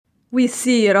We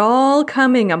see it all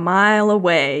coming a mile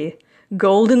away.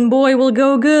 Golden Boy will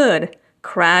go good.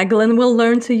 Kraglin will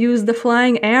learn to use the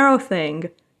flying arrow thing.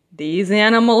 These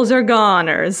animals are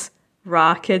goners.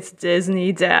 Rocket's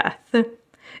Disney death.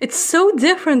 It's so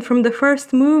different from the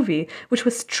first movie, which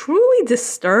was truly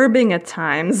disturbing at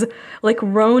times, like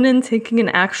Ronan taking an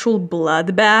actual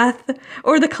bloodbath,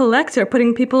 or the Collector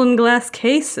putting people in glass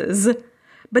cases.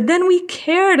 But then we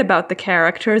cared about the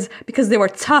characters because they were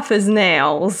tough as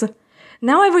nails.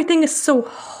 Now everything is so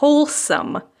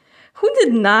wholesome. Who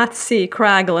did not see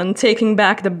Kraglin taking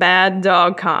back the bad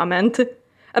dog comment?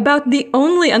 About the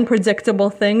only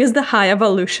unpredictable thing is the High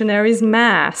Evolutionary's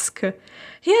mask.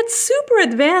 He had super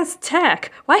advanced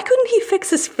tech. Why couldn't he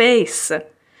fix his face?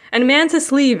 And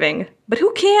Mantis leaving. But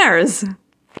who cares?